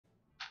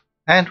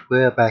And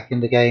we're back in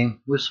the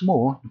game with some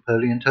more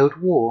Napoleon Total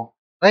War,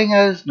 playing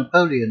as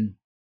Napoleon,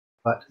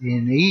 but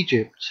in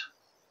Egypt.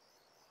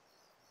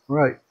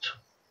 Right.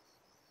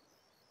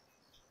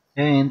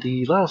 In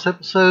the last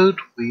episode,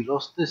 we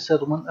lost this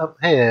settlement up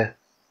here,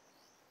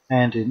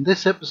 and in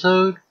this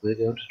episode, we're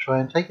going to try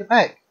and take it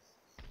back.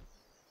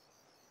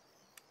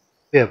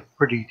 We have a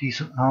pretty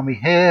decent army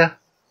here,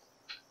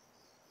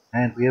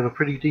 and we have a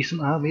pretty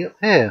decent army up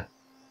here.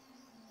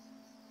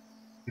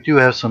 We do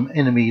have some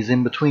enemies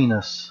in between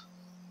us.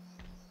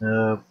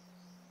 What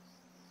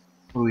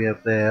do we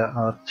have there?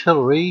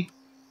 Artillery.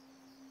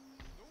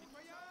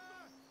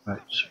 Right,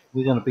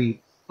 we're going to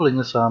be pulling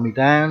this army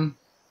down,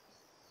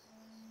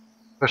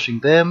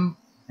 crushing them,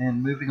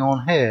 and moving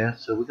on here.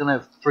 So we're going to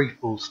have 3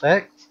 full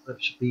stacks.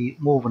 That should be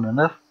more than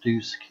enough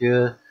to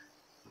secure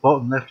the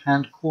bottom left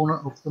hand corner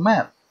of the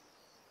map.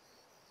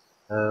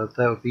 That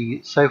would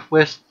be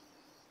southwest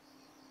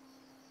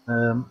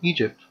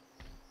Egypt.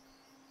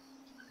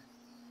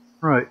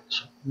 Right,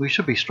 we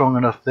should be strong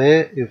enough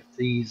there if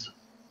these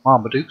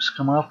Marmadukes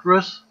come after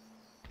us.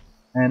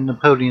 And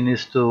Napoleon is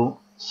still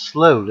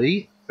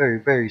slowly,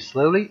 very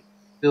slowly,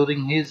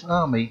 building his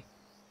army.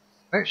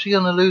 We're actually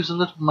going to lose a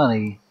little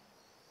money,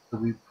 so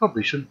we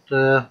probably shouldn't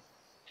go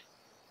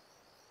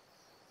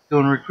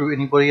and recruit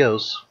anybody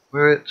else.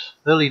 We're at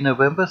early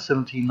November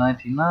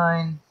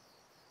 1799,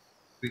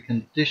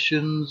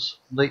 preconditions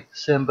late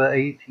December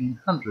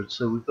 1800,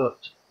 so we've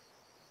got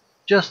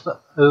just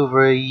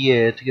over a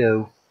year to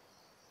go.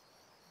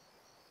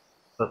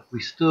 But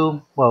we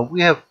still, well, we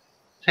have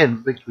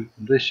 10 victory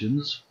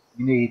conditions.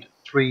 We need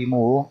 3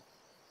 more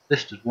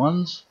listed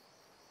ones.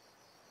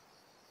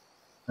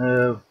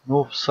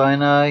 North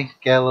Sinai,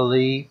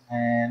 Galilee,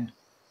 and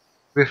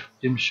Rift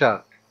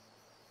Dimshak,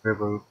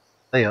 wherever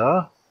they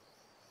are.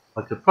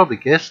 I could probably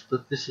guess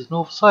that this is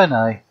North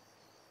Sinai,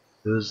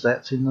 because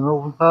that's in the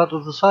northern part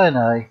of the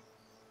Sinai.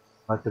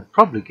 I could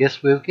probably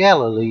guess where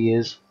Galilee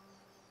is.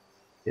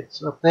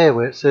 It's up there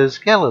where it says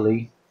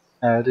Galilee.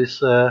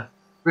 This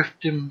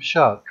Rift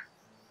Dimshak.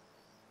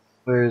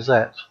 Where is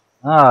that?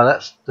 Ah,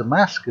 that's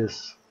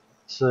Damascus.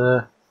 Let's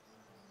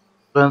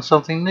learn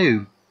something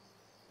new.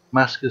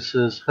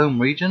 Damascus's home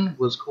region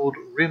was called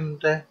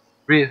let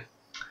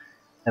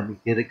me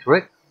get it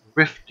correct,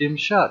 Rift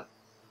Dimshak,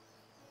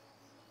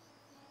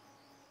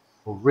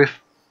 or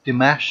Rift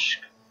Dimashq.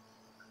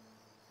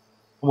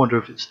 I wonder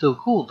if it's still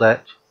called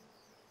that.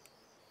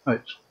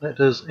 Right,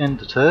 let us end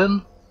the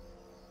turn.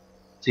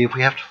 See if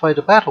we have to fight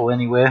a battle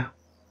anywhere.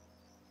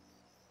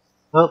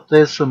 Well,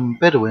 there's some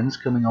Bedouins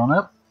coming on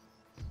up.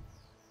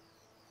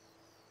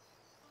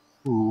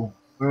 Ooh,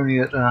 we're only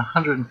at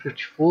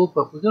 154,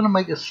 but we're going to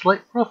make a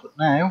slight profit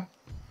now,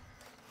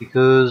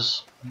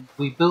 because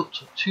we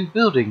built 2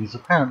 buildings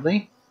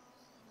apparently.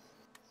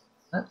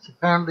 That's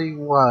apparently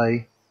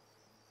why.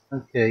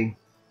 Okay,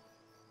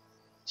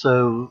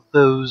 so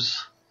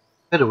those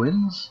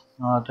Bedouins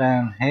are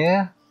down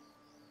here.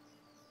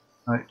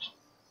 Right.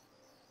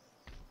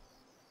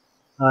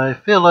 I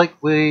feel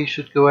like we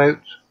should go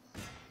out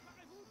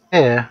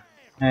here,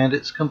 and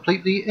it's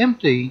completely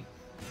empty.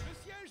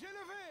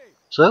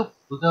 So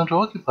we're going to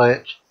occupy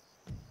it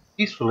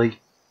peacefully.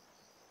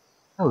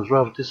 That was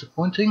rather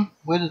disappointing.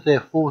 Where did their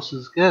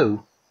forces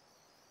go?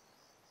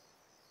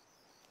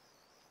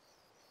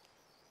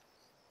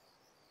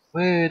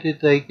 Where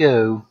did they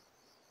go?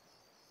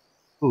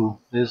 Ooh,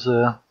 there's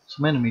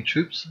some enemy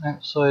troops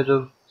outside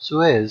of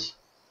Suez.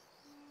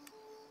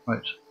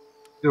 Right,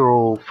 you're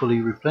all fully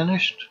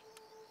replenished.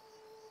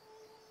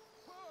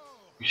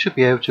 We should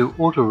be able to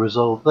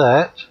auto-resolve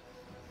that.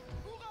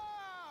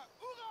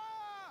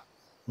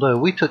 Although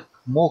we took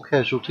more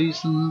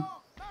casualties than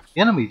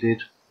the enemy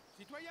did.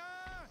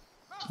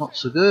 It's not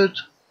so good.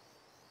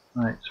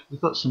 Right,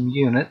 we've got some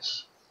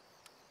units.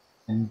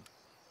 And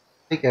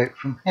take out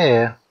from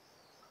here.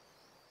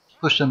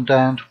 Push them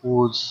down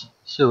towards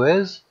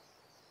Suez.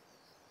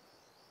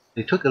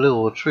 They took a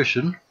little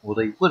attrition, or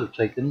they would have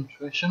taken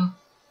attrition.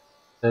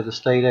 They'd have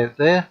stayed out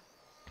there.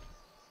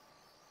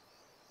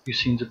 You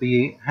seem to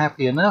be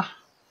happy enough.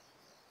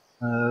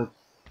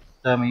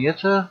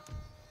 Damietta,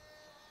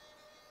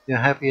 you're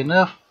happy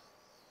enough.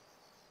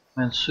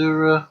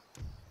 Mansoura,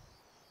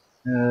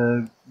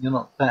 you're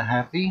not that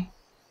happy.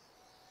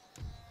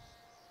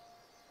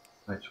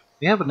 Right,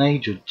 we have an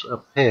agent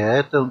up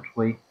here, don't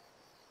we?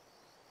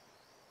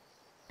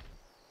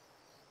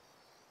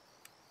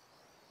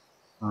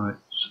 Alright,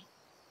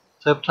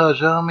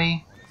 sabotage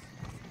army.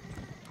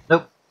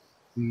 Nope,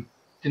 we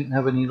didn't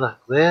have any luck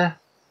there.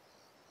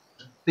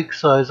 It's a big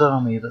size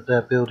army that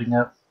they're building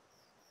up.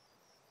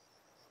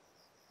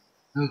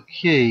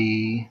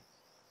 Okay,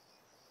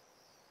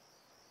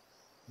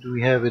 what do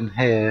we have in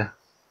here?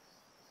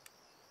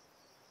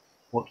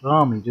 What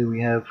army do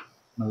we have?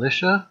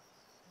 Militia,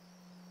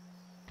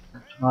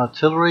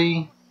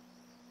 artillery.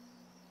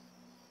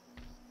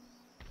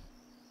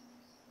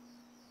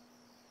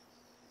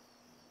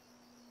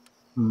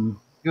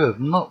 You have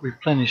not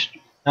replenished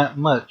that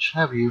much,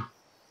 have you?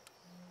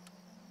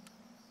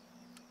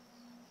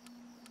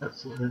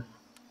 That's a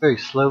very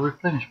slow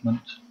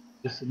replenishment.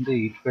 Yes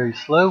indeed, very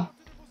slow.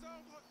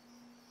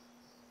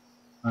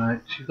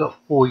 Alright, you've got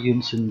 4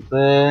 units in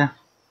there.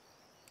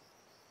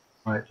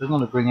 Right, I'm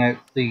going to bring out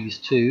these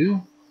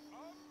two.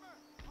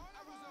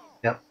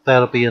 Yep,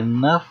 that'll be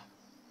enough.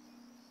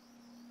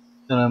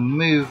 Gonna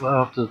move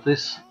after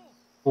this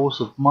force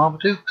of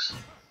Marmadukes,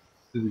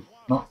 who we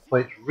not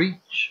quite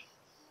reach.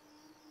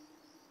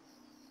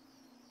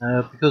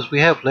 Because we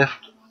have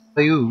left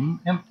Fayoum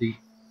empty.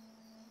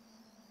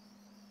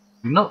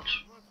 Do not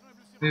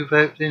move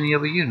out any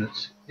other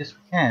units. Yes,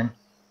 we can.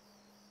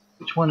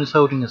 Which one is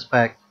holding us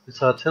back?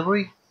 This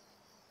artillery?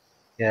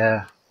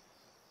 Yeah.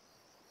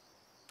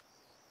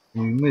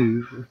 We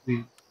move if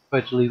we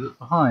try to leave it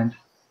behind.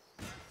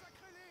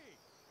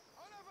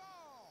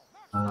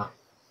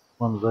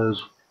 One of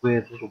those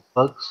weird little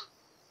bugs.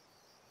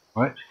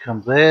 Right,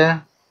 come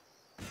there.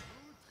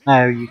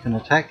 Now you can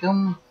attack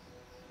them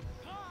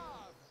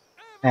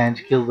and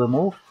kill them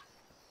off.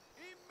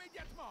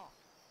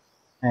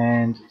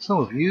 And some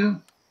of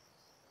you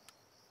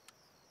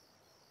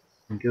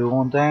can go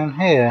on down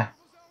here.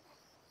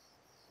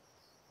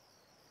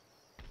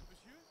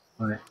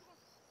 Right.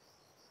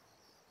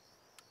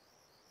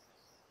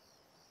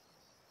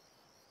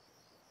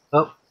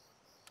 Up.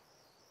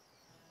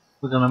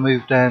 We're going to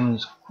move down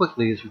as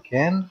quickly as we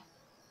can.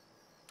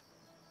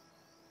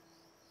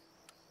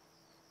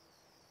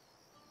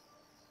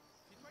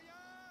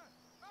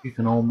 You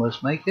can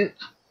almost make it.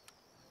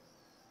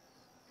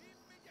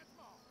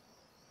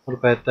 What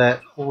about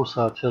that horse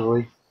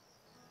artillery?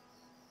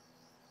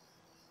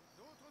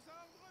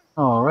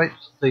 Alright,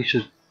 they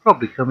should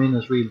probably come in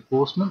as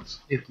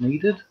reinforcements if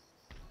needed.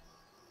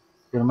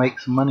 Gonna make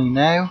some money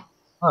now.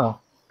 Oh,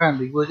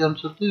 apparently we're going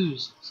to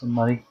lose some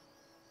money.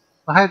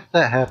 Well, how did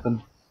that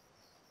happen?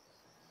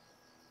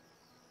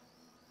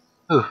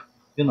 Oh,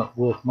 you're not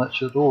worth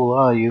much at all,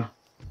 are you?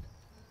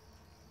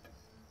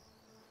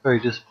 Very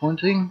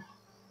disappointing.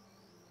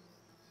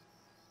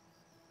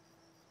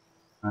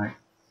 Right.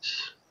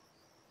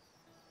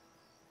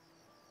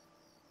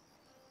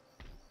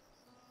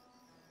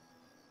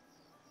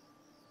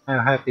 How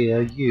happy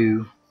are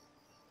you?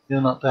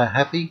 You're not that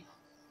happy.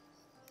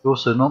 You're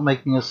also not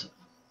making us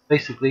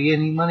basically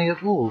any money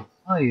at all,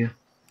 are you?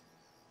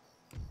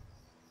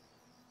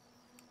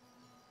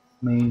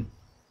 I mean,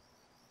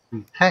 if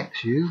we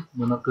tax you,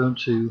 we're not going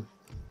to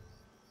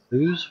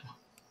lose.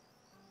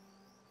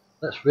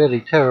 That's really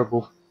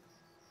terrible.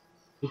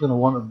 We're going to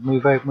want to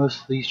move out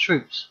most of these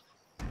troops.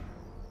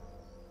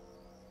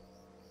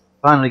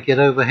 Finally get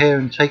over here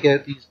and take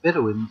out these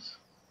Bedouins.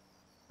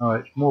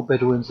 Alright, more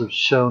Bedouins have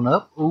shown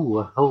up. Ooh,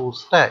 a whole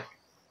stack.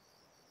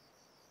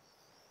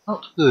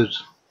 Not good.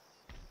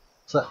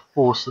 It's that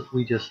force that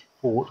we just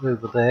fought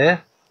over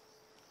there.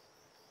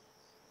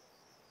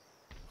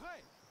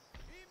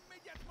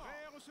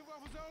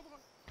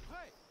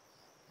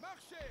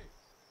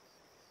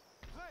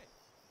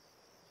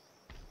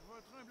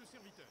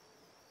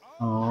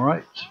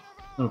 Alright,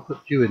 I'm going to put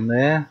you in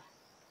there.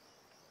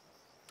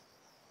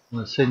 I'm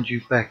going to send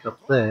you back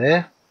up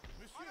there.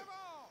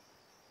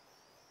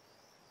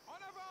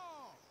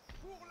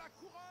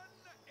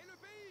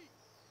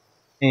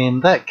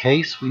 In that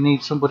case, we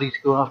need somebody to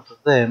go after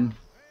them.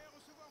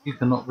 You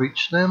cannot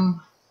reach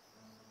them.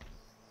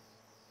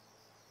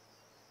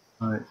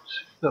 Right,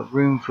 we've got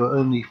room for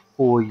only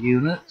 4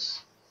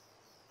 units.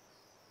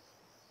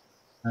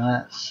 And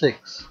that's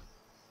 6.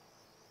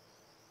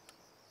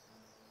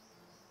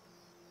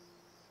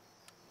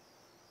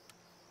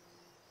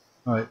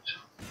 Right,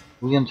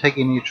 we're going to take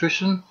any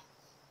attrition.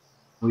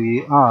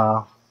 We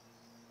are.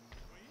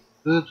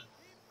 Good.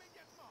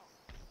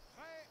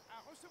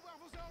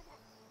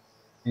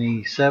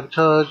 Any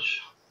sabotage?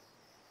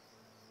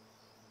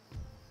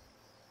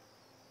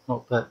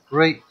 Not that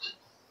great.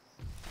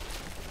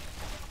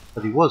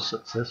 But he was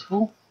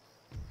successful.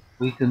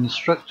 We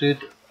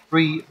constructed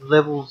 3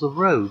 levels of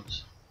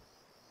roads.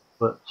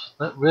 But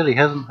that really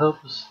hasn't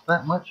helped us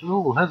that much at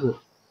all, has it?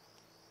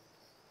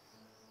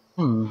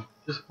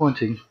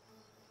 Disappointing.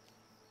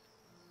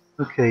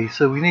 Okay,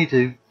 so we need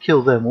to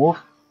kill them off.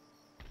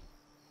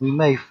 We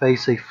may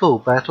face a full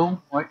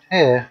battle right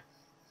here.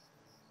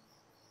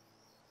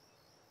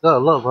 Got a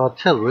lot of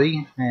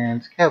artillery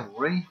and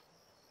cavalry.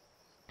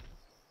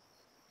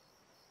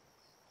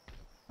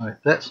 Right,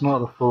 that's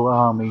not a full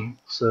army,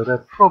 so they're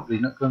probably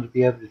not going to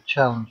be able to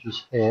challenge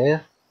us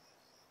here.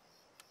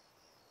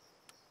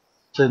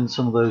 Send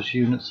some of those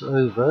units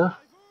over.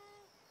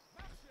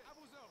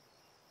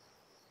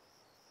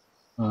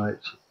 Right,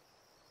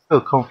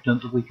 feel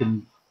confident that we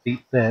can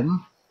beat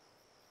them.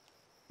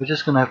 We're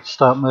just going to have to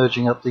start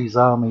merging up these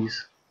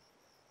armies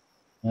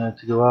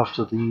to go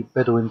after the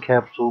Bedouin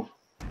capital.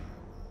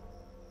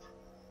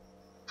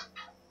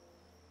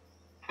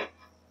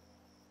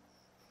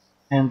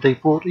 And they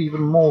brought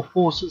even more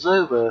forces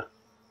over.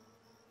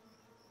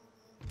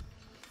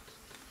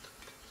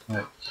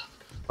 Right,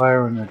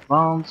 fire and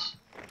advance.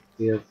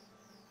 We have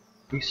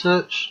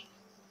research.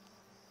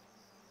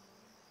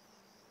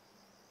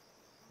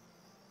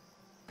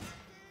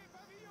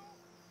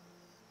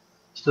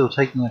 Still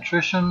taking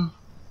attrition.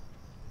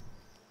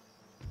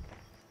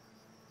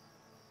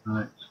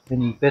 Right.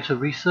 Any better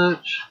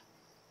research?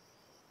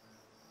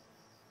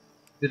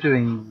 You're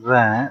doing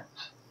that.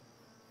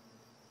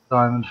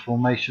 Diamond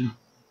formation,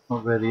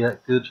 not really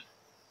that good.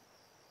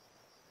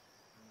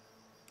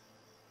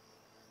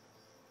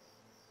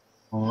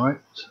 Alright,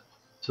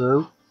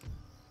 so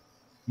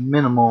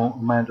minimal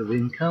amount of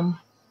income.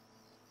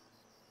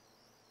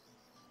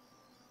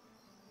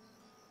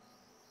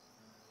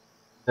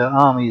 The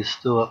army is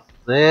still up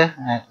there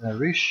at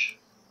Arish.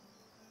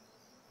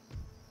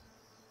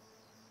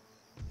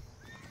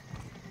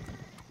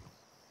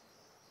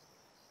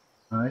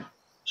 Right.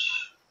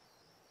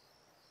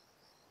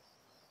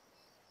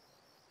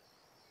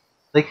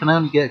 They can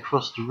only get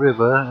across the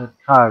river at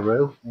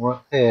Cairo or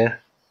up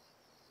here.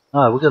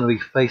 We're going to be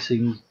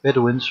facing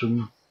Bedouins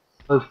from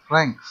both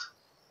flanks.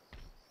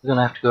 We're going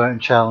to have to go out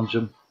and challenge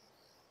them.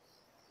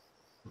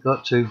 We've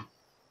got to.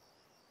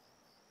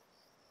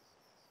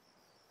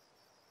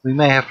 We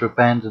may have to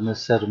abandon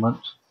this settlement.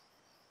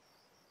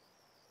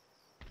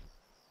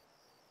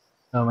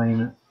 I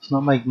mean, it's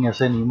not making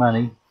us any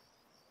money,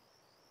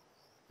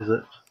 is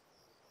it?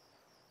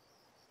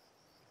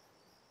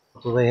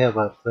 What do they have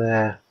up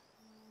there?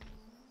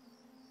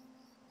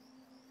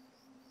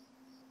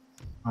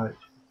 Right,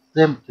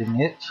 exempting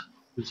it,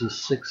 which is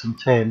 6 and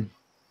 10.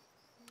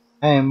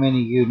 How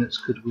many units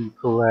could we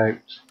pull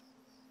out?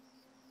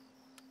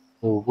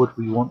 Or would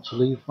we want to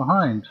leave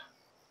behind?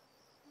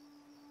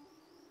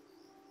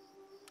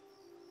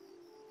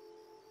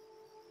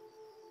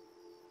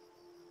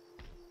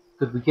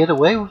 Could we get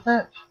away with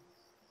that?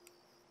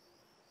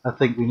 I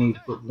think we need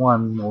to put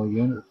one more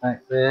unit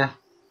back there.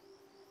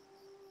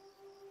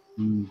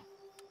 We'll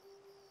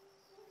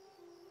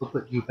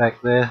put you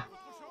back there.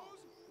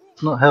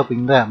 It's not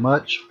helping that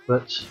much,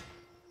 but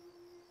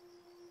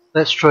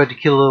let's try to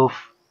kill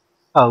off.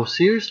 Oh,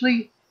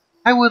 seriously?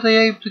 How were they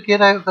able to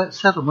get out of that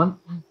settlement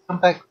and come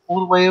back all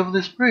the way over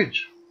this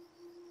bridge?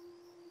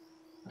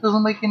 It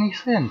doesn't make any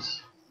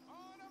sense.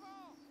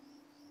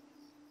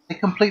 They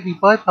completely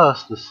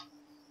bypassed us.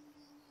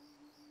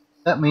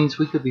 That means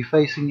we could be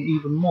facing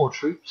even more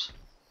troops.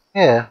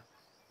 Yeah.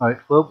 Right,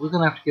 well, we're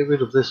going to have to get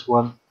rid of this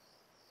one.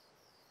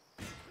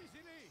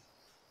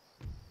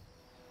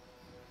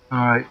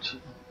 Alright,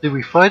 do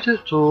we fight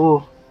it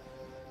or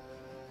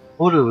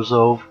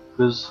auto-resolve?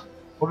 Because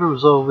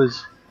auto-resolve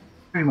is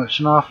pretty much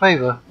in our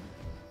favour.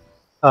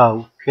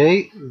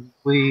 Okay,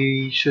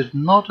 we should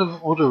not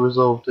have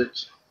auto-resolved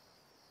it.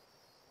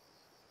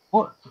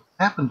 What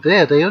happened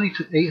there? They only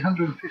took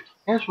 850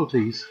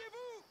 casualties.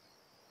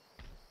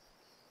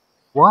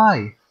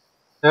 Why?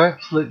 They're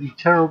absolutely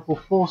terrible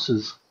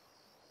forces.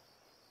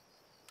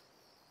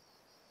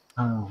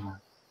 Oh my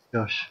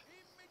gosh.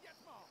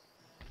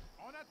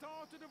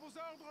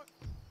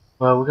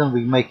 Well, we're going to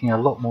be making a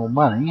lot more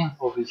money,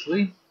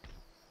 obviously.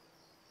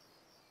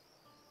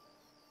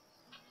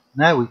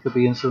 Now we could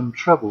be in some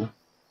trouble.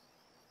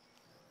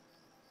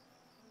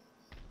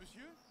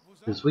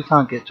 Because we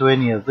can't get to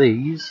any of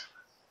these.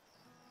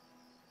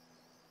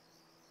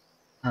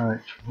 Alright,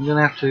 we're going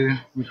to have to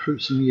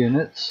recruit some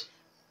units.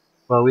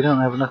 Well, we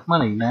don't have enough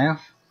money now.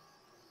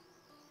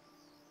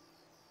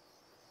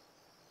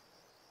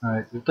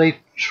 Alright, if they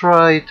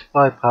try to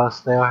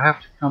bypass, they'll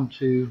have to come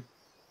to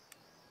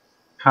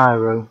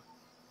Cairo.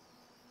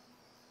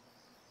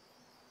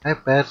 How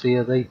badly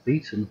are they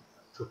beaten?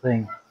 That's the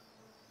thing.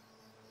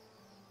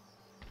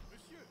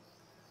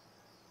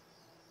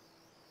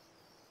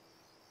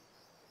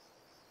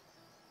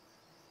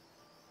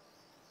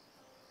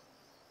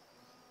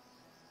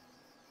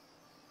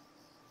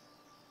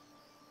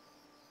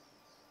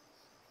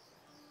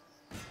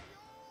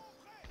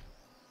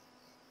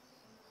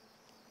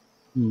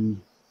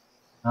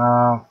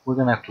 We're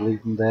going to have to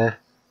leave them there.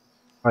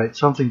 Right,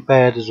 something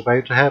bad is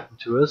about to happen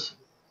to us.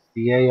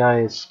 The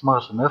AI is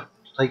smart enough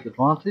to take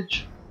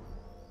advantage.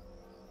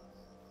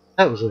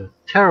 That was a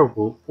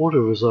terrible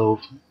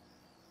auto-resolve.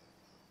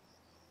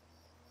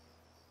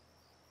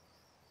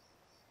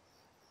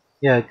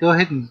 Yeah, go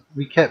ahead and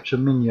recapture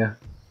Minya.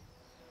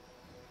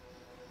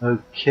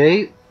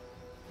 Okay.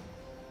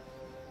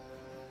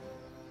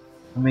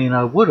 I mean,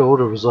 I would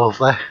auto-resolve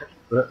that,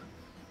 but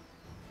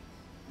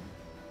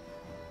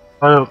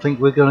I don't think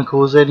we're going to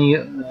cause any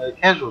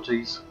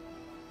casualties.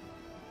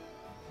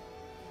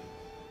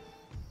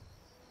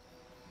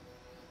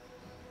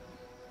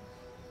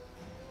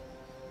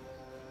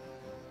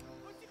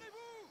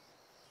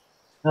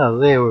 Oh,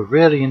 they were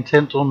really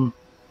intent on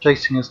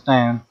chasing us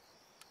down.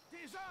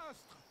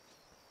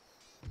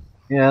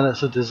 Yeah,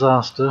 that's a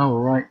disaster,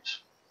 alright.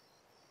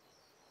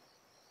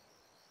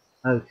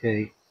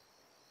 Okay.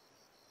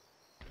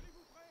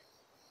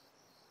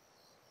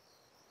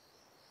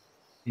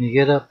 Can you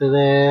get up to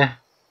there?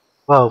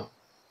 Well,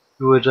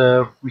 we would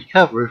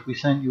recover if we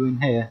sent you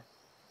in here.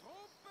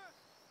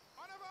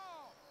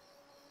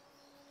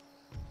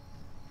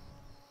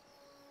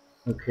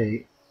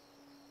 Okay.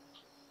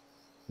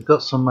 We've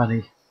got some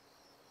money.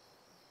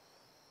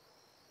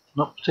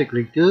 Not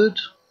particularly good.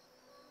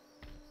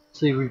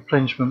 See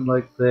replenishment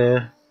like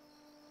there.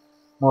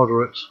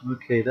 Moderate.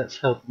 Okay, that's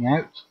helping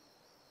out.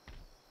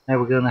 Now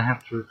we're going to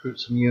have to recruit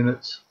some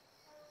units.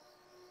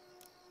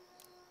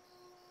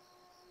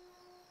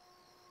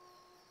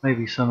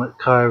 Maybe some at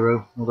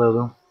Cairo,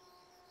 although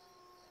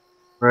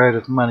we're out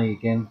of money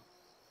again,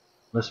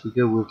 unless we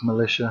go with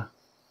militia.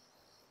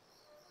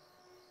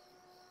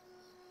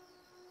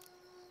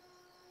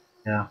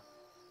 Yeah,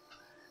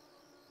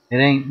 it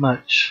ain't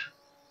much.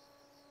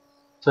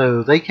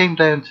 So they came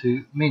down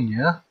to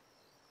Minya.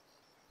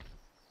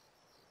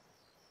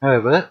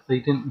 However, they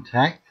didn't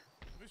attack.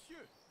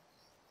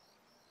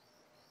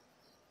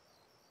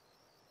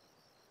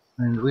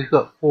 And we've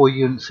got 4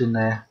 units in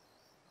there.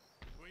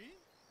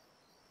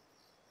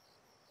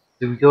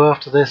 Do we go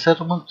after their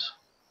settlement?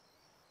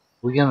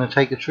 We're going to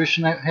take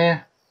attrition out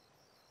here.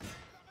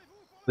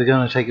 We're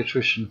going to take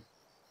attrition.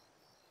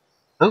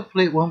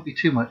 Hopefully it won't be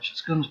too much.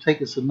 It's going to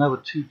take us another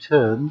 2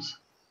 turns.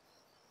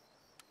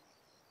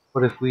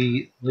 What if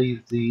we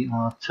leave the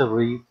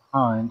artillery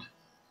behind?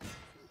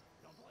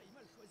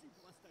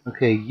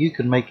 Okay, you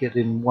can make it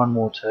in 1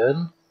 more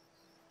turn.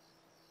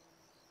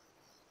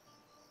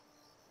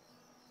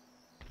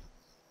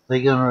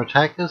 They going to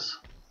attack us?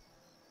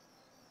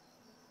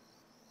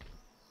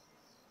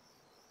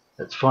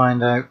 Let's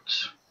find out.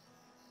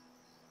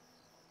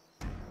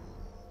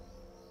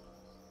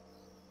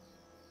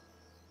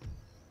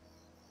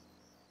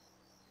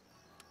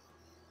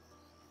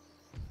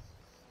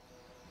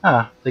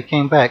 Ah, they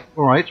came back.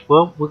 Alright,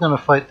 well, we're going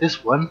to fight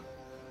this one.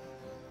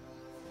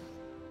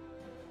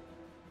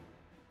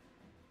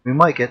 We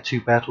might get 2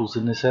 battles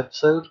in this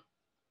episode.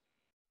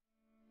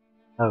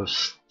 I was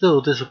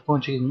still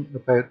disappointing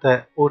about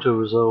that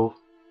auto-resolve.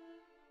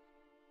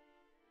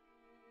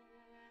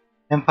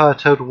 Empire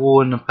Total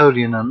War and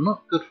Napoleon are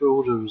not good for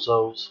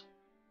auto-resolves.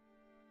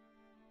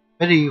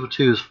 Medieval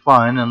 2 is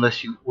fine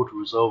unless you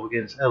auto-resolve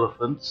against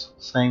elephants.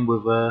 Same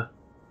with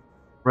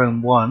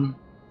Rome 1.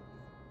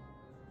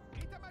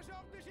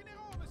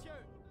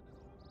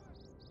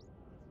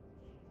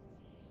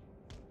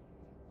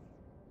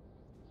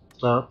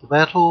 Start the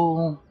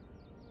battle.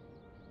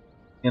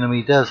 The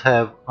enemy does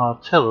have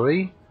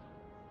artillery,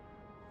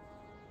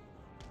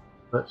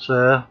 but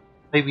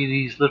maybe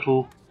these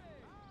little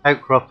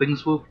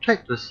outcroppings will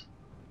protect us.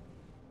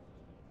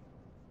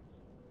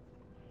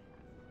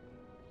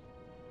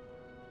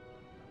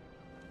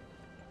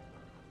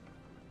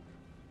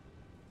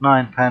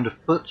 £9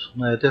 a foot.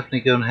 They're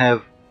definitely going to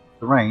have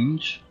the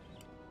range.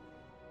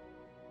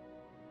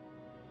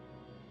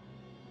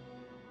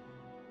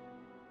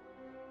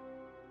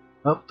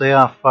 Oh, they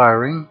are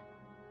firing.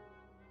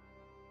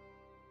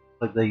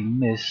 Like they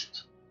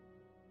missed.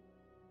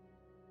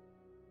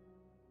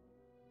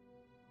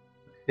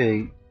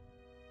 Okay.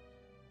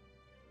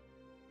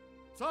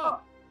 Sir!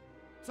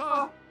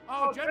 Sir!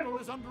 Our general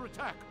is under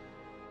attack!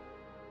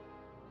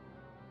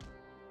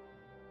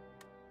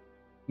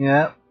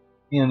 Yeah,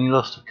 he only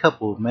lost a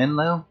couple of men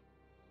though.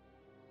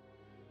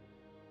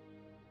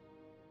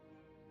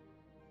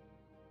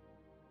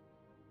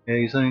 Yeah,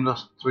 he's only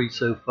lost 3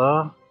 so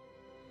far.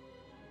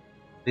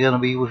 They're going to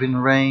be within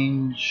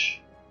range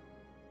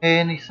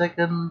any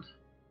second.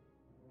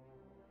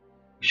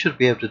 We should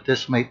be able to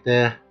decimate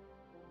their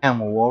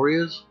camel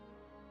warriors.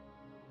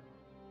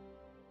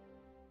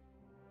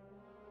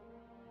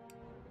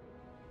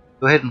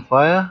 Go ahead and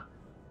fire.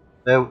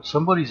 There,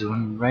 somebody's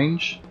in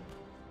range.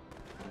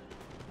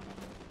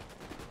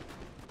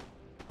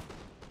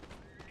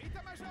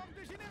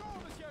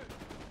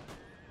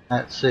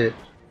 That's it.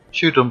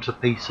 Shoot them to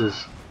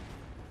pieces.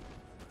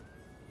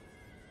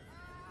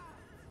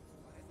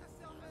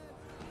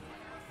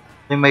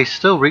 They may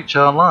still reach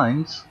our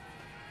lines.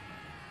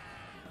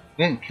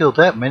 We haven't killed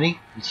that many,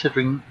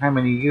 considering how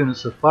many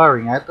units are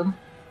firing at them.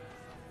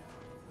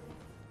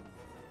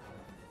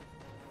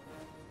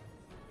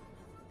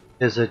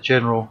 There's a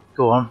general.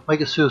 Go on,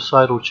 make a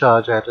suicidal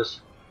charge at us.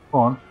 Go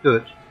on, do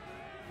it.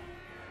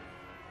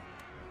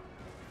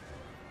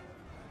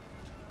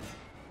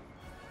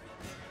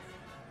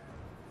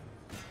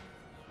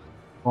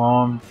 Go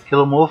on, kill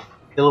them off,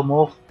 kill them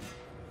off.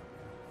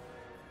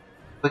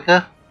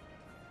 Quicker.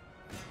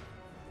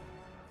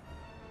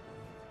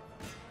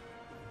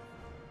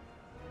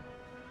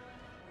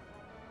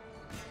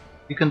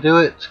 You can do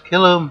it,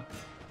 kill them.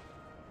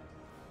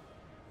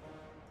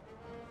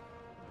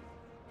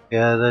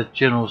 Yeah, the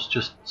general's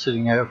just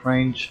sitting out of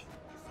range.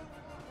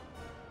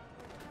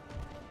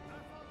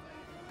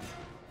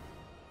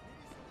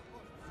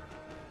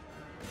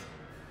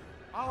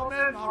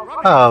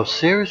 Oh,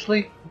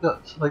 seriously? We've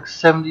got like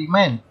 70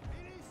 men.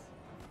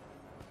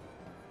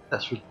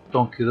 That's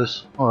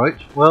ridiculous.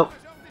 Alright, well.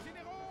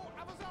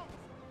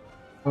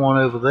 Come on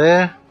over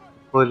there.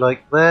 Deploy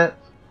like that.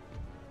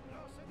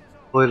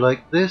 Deploy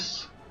like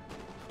this.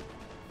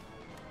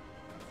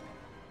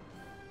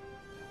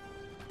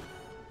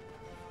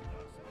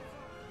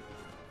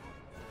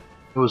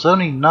 There was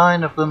only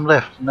 9 of them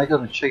left, and they're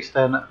going to chase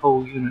down that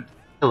whole unit to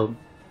kill them.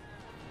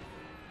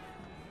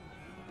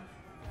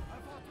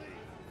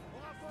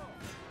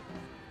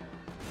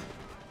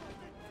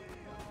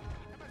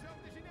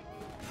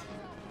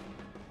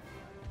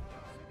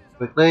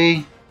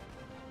 Quickly.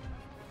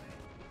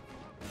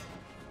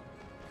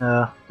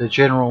 The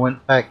general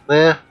went back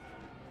there.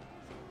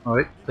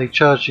 Alright, they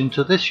charged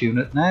into this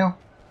unit now.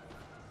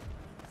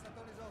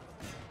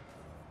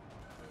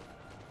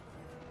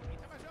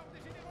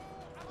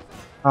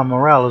 Our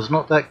morale is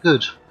not that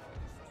good.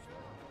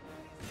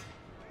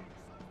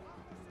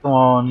 Come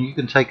on, you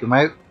can take them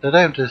out. They're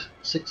down to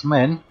 6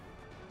 men.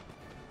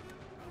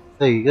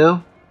 There you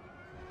go.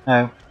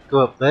 Now, go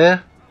up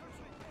there.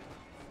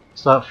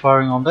 Start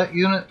firing on that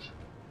unit.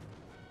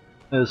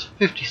 There's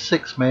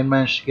 56 men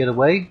managed to get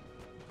away.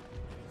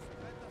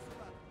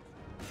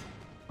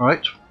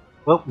 Right,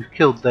 well, we've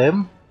killed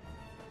them.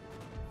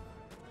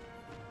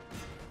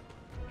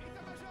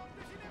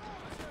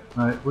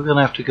 Right, we're going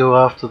to have to go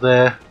after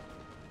their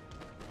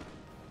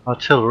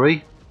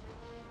artillery.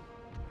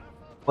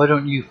 Why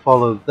don't you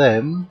follow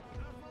them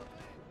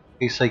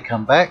in case they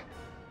come back?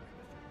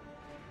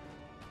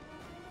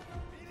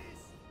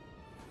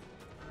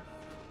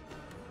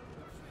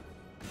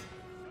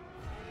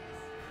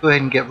 Go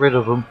ahead and get rid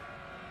of them.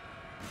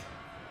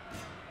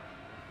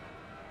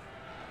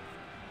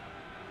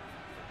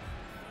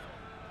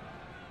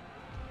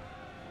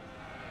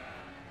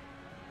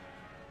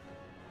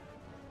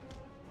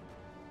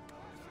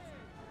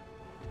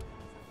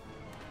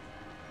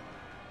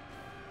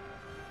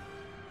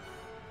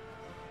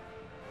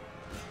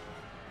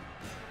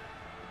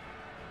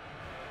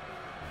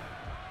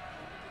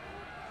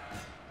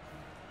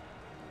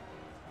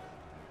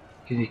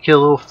 Can you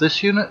kill off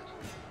this unit?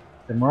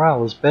 The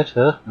morale is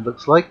better, it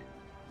looks like,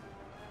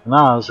 than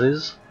ours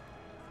is.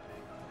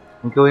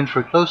 We go in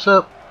for a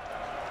close-up.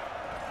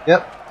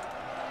 Yep.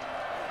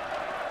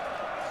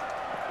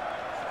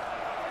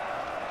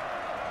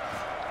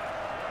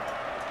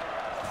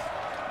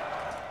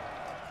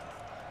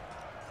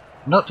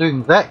 Not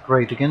doing that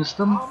great against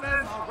them. Our men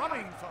are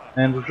running, sir.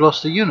 And we've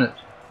lost a unit.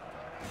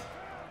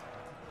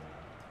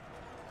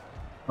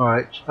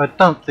 Alright, I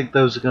don't think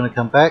those are going to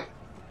come back.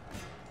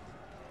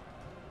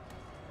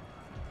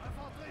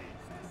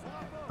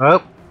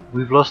 Oh,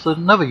 we've lost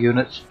another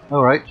unit.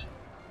 Alright.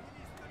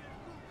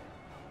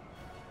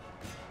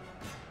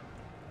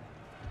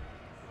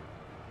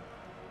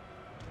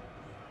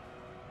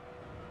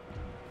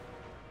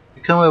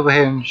 You come over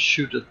here and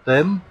shoot at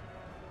them.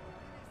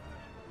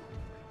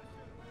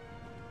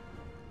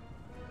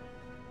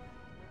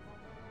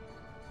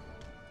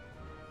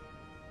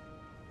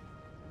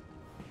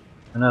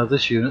 And now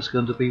this unit's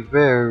going to be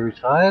very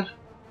retired.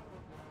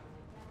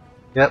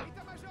 Yep,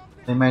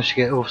 they managed to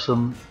get off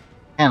some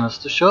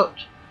canister shot.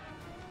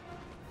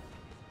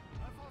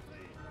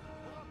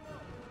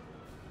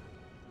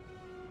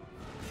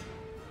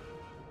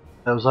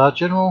 That was our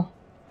general.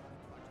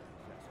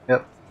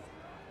 Yep.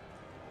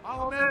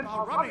 Our men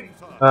are running,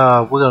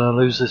 sir. We're going to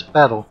lose this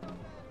battle.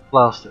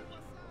 Blast it.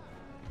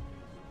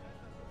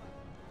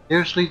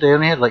 Seriously, they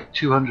only had like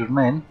 200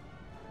 men.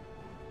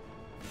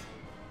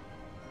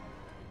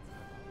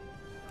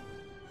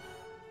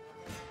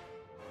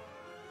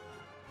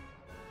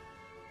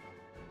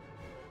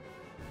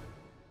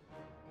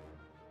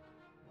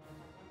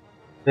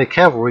 Their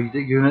cavalry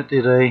unit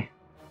did a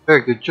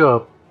very good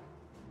job.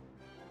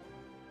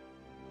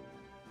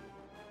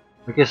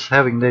 I guess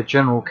having their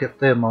general kept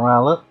their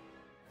morale up.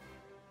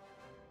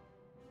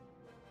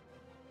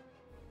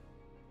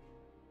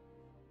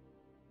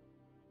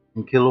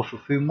 And kill off a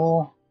few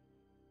more.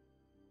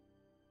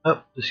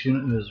 Oh, this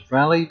unit has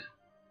rallied.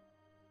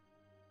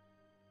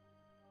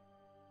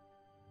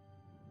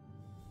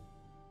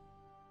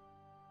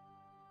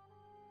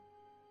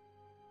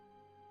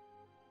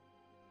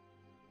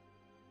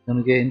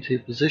 Gonna get into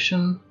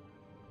position.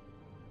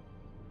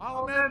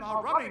 Our men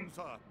are running,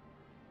 sir.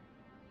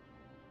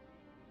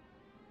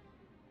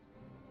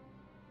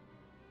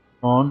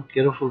 Come on,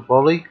 get off a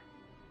volley.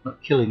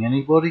 Not killing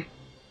anybody.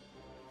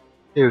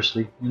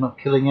 Seriously, you're not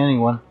killing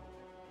anyone.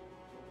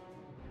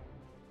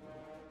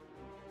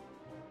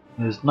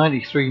 There's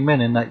 93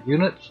 men in that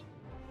unit.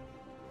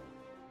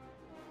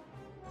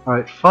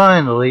 Alright,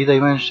 finally they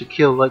managed to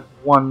kill like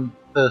one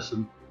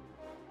person.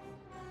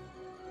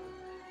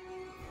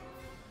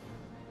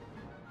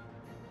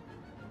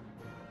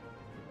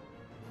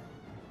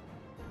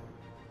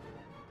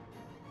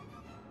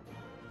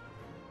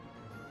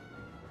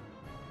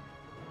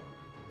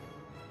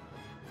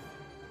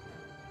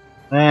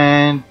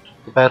 And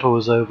the battle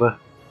was over.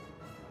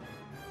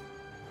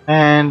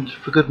 And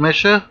for good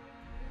measure,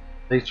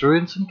 they threw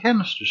in some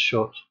canister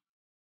shot.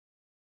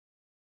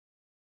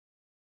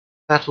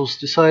 Battles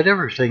decide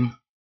everything.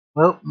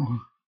 Well,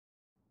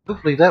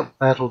 hopefully that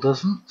battle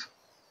doesn't.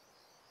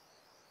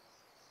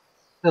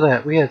 Look at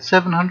that, we had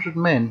 700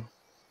 men.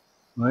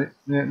 Right,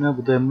 we don't know,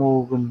 but they're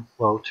more than,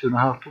 well,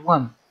 2.5 to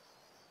 1.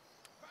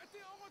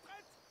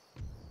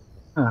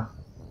 Huh.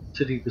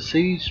 City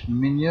besieged,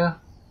 Minya.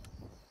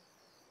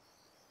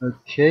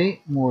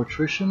 Okay, more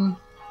attrition.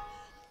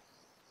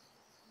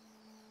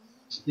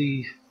 It's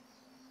the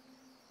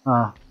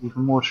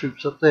even more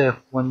troops up there,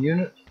 1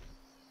 unit.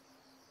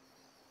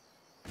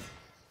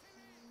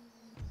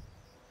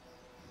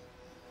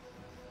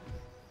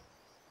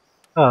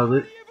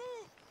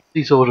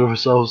 These order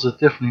results are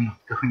definitely not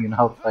going in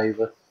our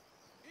favour.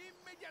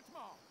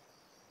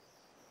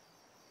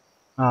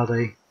 Are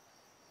they?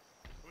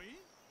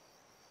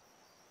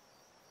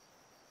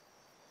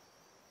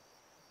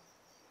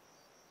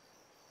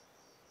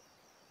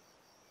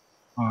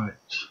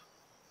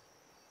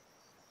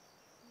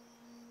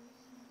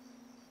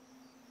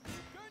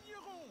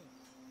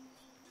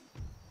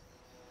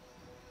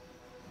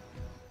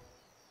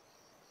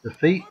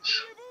 defeat.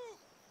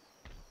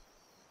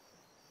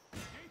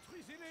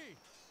 Détruisez-les.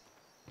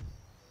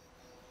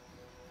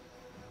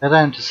 They're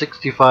down to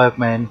 65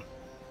 men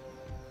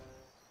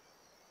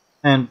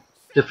and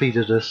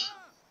defeated us.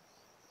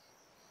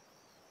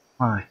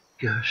 My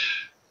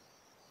gosh.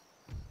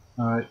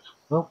 Alright,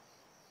 well,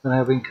 gonna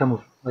have income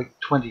of like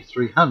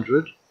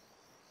 2,300.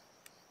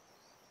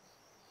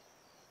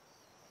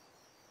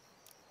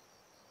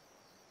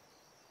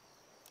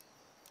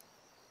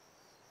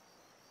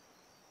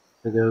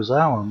 There goes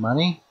our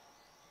money.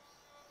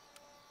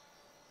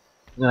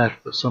 I'm gonna have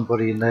to put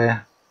somebody in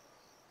there.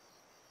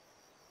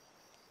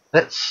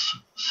 Let's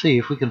see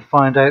if we can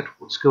find out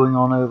what's going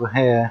on over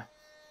here.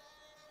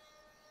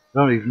 I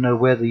don't even know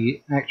where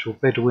the actual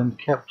Bedouin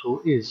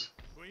capital is.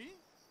 Oui.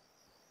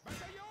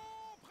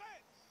 Bataillon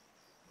prêt.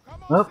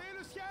 Oh, Commencez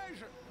le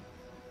siège.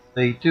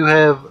 they do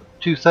have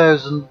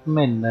 2,000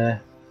 men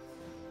there.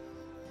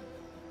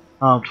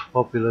 Armed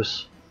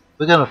populace.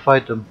 We're gonna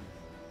fight them.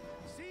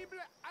 Cible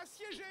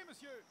assiégée,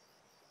 monsieur.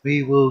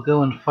 We will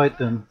go and fight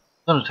them.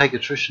 Gonna take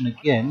attrition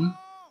again.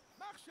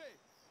 Marchez.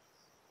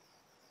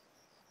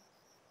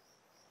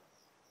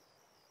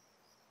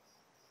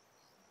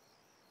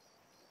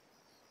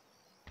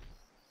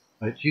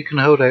 Right, you can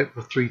hold out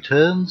for 3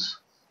 turns.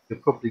 You're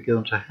probably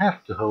going to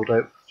have to hold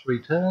out for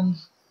 3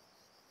 turns.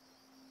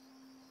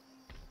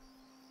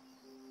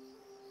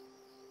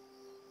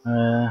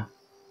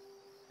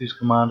 Who's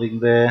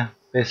commanding there?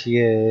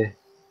 Bessier.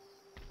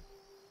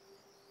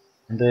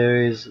 And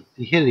there is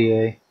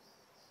Dehillier.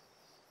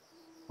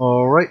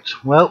 Alright,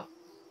 well,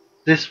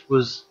 this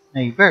was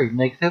a very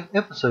negative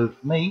episode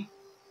for me.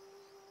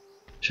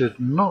 Should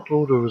not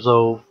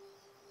auto-resolve.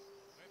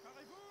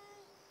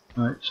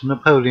 Right,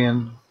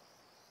 Napoleon.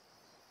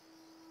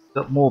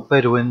 Got more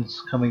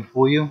Bedouins coming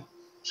for you.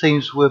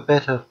 Seems we're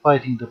better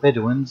fighting the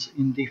Bedouins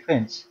in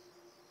defense.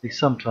 At least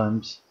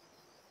sometimes.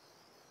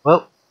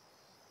 Well,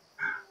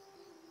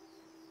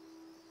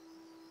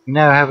 we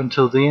now have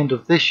until the end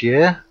of this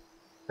year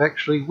to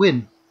actually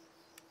win.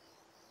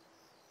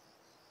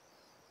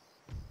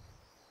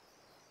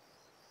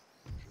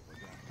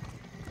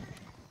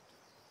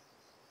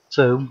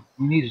 So,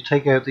 we need to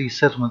take out these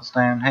settlements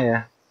down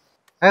here.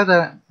 How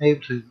they're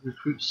able to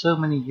recruit so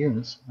many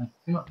units, I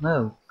do not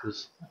know,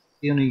 because that's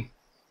the only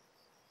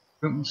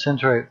recruitment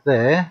centre out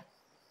there,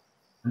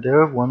 and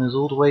their other one is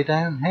all the way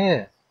down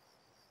here.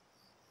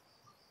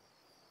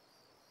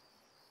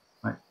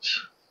 Right.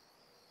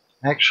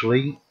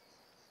 Actually,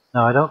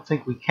 no, I don't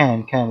think we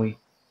can we?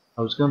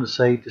 I was going to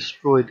say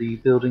destroy the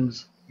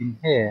buildings in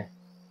here.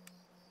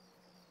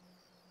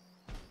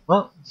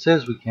 Well, it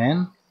says we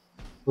can.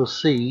 We'll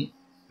see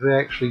if it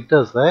actually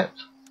does that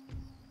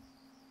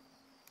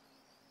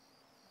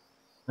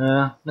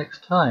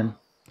next time.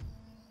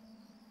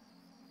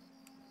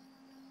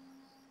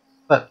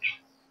 But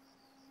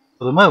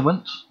for the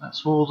moment,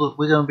 that's all that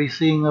we're going to be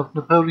seeing of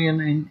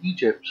Napoleon in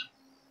Egypt.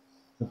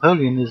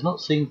 Napoleon is not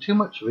seeing too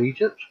much of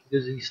Egypt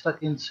because he's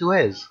stuck in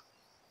Suez.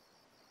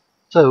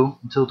 So,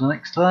 until the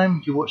next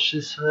time you watch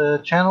this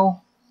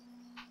channel,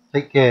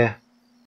 take care.